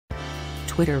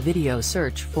Twitter video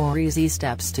search, 4 easy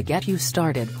steps to get you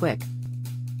started quick.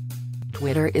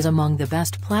 Twitter is among the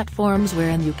best platforms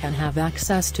wherein you can have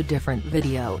access to different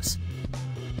videos.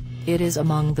 It is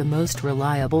among the most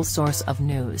reliable source of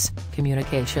news,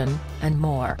 communication, and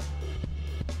more.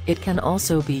 It can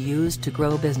also be used to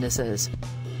grow businesses.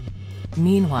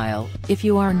 Meanwhile, if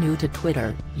you are new to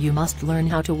Twitter, you must learn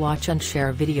how to watch and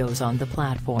share videos on the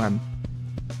platform.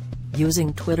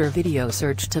 Using Twitter video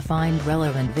search to find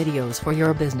relevant videos for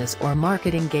your business or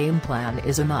marketing game plan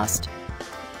is a must.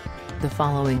 The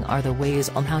following are the ways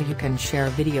on how you can share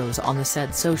videos on the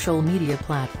said social media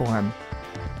platform.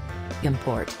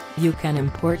 Import. You can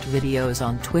import videos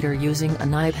on Twitter using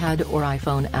an iPad or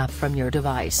iPhone app from your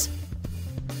device.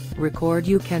 Record.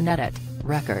 You can edit,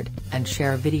 record, and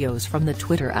share videos from the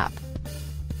Twitter app.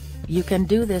 You can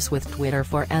do this with Twitter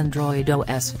for Android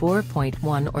OS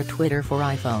 4.1 or Twitter for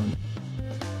iPhone.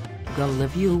 Go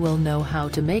live. You will know how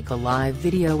to make a live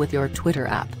video with your Twitter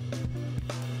app.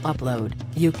 Upload.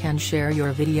 You can share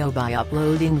your video by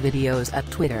uploading videos at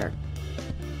Twitter.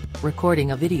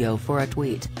 Recording a video for a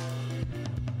tweet.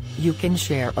 You can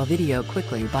share a video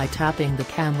quickly by tapping the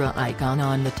camera icon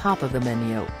on the top of the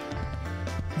menu.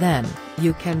 Then,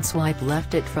 you can swipe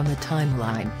left it from the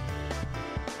timeline.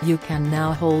 You can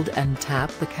now hold and tap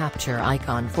the capture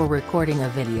icon for recording a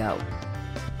video.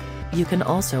 You can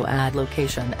also add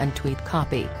location and tweet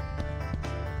copy.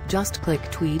 Just click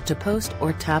tweet to post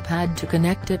or tap add to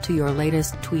connect it to your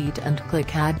latest tweet and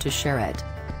click add to share it.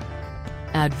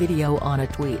 Add video on a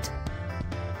tweet.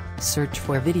 Search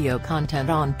for video content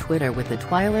on Twitter with the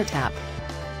Twilert app.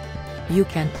 You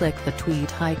can click the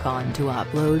tweet icon to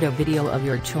upload a video of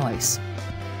your choice.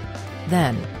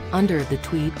 Then, under the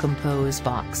tweet compose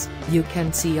box, you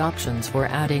can see options for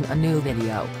adding a new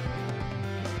video.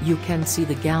 You can see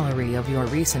the gallery of your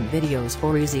recent videos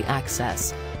for easy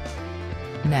access.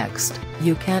 Next,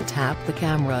 you can tap the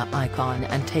camera icon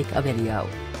and take a video.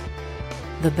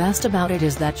 The best about it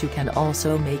is that you can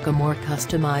also make a more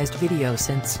customized video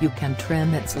since you can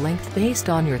trim its length based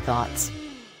on your thoughts.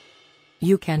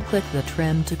 You can click the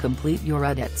trim to complete your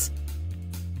edits.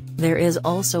 There is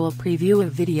also a preview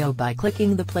of video by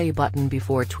clicking the play button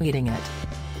before tweeting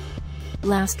it.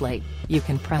 Lastly, you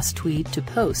can press tweet to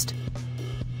post.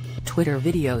 Twitter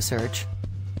video search.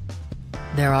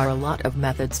 There are a lot of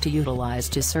methods to utilize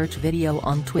to search video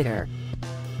on Twitter.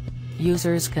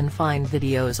 Users can find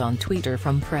videos on Twitter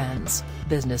from friends,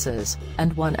 businesses,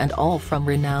 and one and all from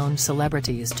renowned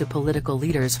celebrities to political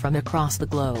leaders from across the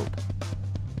globe.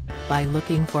 By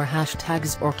looking for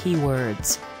hashtags or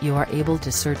keywords, you are able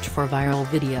to search for viral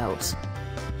videos.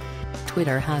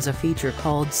 Twitter has a feature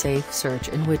called Safe Search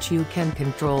in which you can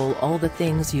control all the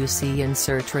things you see in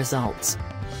search results.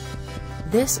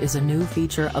 This is a new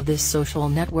feature of this social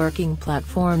networking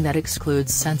platform that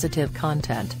excludes sensitive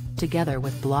content, together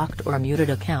with blocked or muted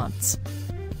accounts.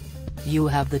 You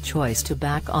have the choice to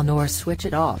back on or switch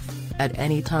it off, at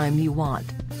any time you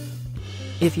want.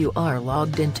 If you are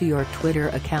logged into your Twitter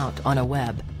account on a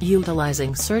web,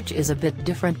 utilizing search is a bit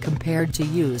different compared to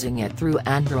using it through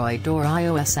Android or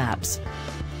iOS apps.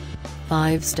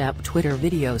 5-step Twitter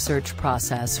video search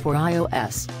process for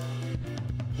iOS.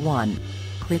 1.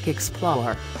 Click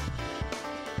Explore.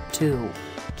 2.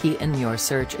 Key in your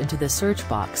search into the search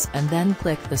box and then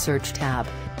click the Search tab.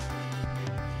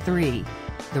 3.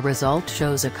 The result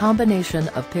shows a combination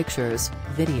of pictures,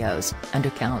 videos, and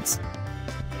accounts.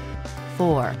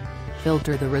 4.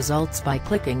 Filter the results by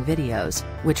clicking videos,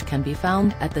 which can be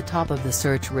found at the top of the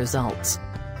search results.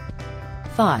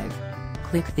 5.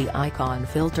 Click the icon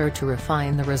filter to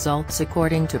refine the results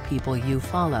according to people you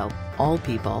follow, all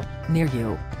people, near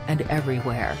you, and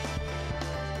everywhere.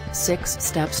 6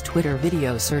 steps Twitter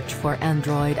video search for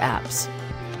Android apps.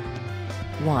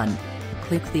 1.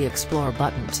 Click the Explore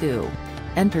button. 2.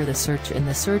 Enter the search in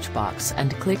the search box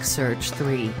and click Search.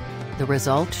 3. The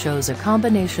result shows a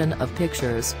combination of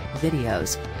pictures,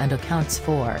 videos, and accounts.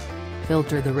 4.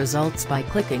 Filter the results by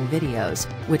clicking videos,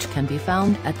 which can be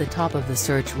found at the top of the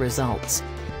search results.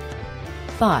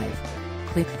 5.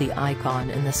 Click the icon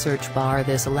in the search bar.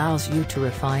 This allows you to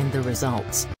refine the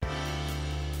results.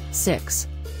 6.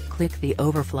 Click the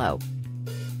overflow.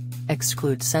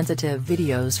 Exclude sensitive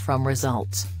videos from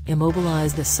results.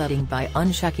 Immobilize the setting by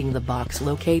unchecking the box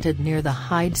located near the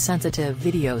Hide Sensitive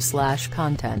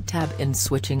Video/Content tab in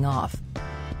switching off.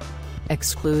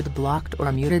 Exclude blocked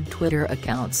or muted Twitter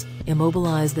accounts.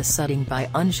 Immobilize the setting by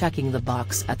unchecking the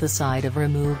box at the side of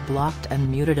Remove blocked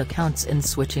and muted accounts in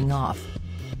switching off.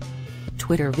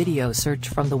 Twitter video search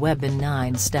from the web in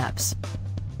 9 steps.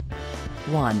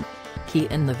 1. Key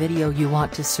in the video you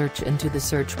want to search into the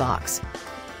search box.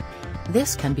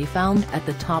 This can be found at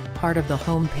the top part of the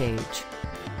home page.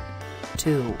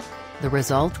 2. The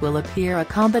result will appear a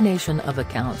combination of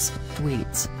accounts,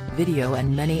 tweets, video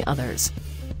and many others.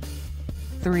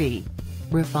 3.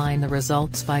 Refine the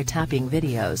results by tapping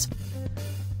videos.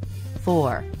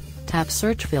 4. Tap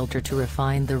search filter to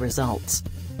refine the results.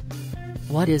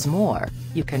 What is more,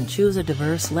 you can choose a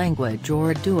diverse language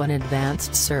or do an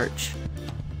advanced search.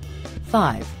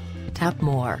 5. Tap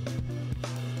more.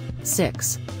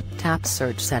 6. Tap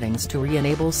search settings to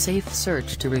re-enable safe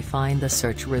search to refine the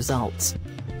search results.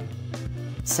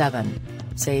 7.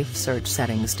 Safe search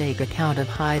settings take account of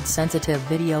hide sensitive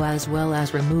video as well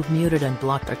as remove muted and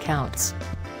blocked accounts.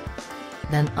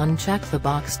 Then uncheck the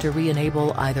box to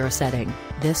re-enable either setting.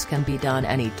 This can be done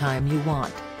anytime you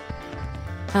want.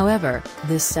 However,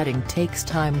 this setting takes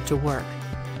time to work.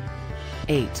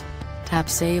 8. Tap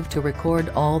Save to record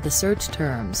all the search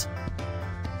terms.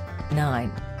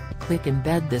 9. Click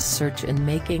Embed this search in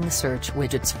making search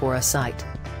widgets for a site.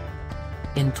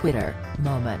 In Twitter,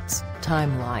 Moments,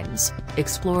 Timelines,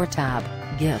 Explore tab,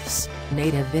 GIFs,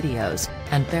 native videos,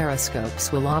 and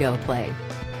Periscopes will autoplay.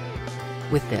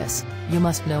 With this, you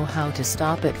must know how to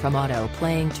stop it from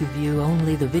autoplaying to view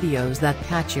only the videos that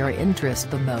catch your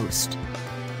interest the most.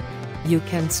 You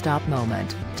can stop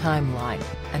Moment, Timeline,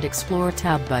 and Explore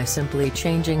tab by simply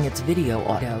changing its video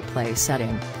autoplay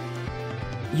setting.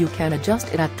 You can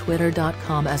adjust it at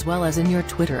Twitter.com as well as in your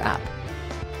Twitter app.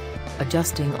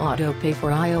 Adjusting autopay for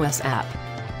iOS app.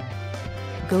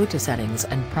 Go to Settings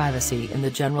and Privacy in the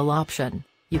General option,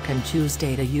 you can choose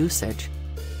Data Usage.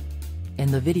 In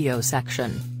the Video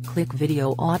section, click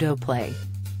Video Autoplay.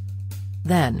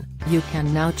 Then, you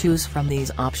can now choose from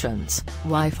these options,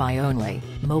 Wi-Fi only,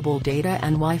 mobile data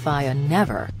and Wi-Fi and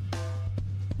never.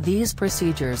 These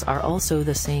procedures are also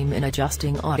the same in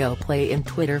adjusting autoplay in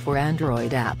Twitter for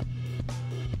Android app.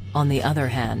 On the other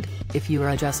hand, if you are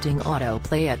adjusting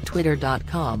autoplay at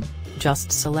Twitter.com,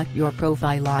 just select your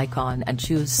profile icon and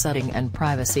choose Setting and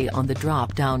Privacy on the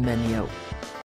drop-down menu.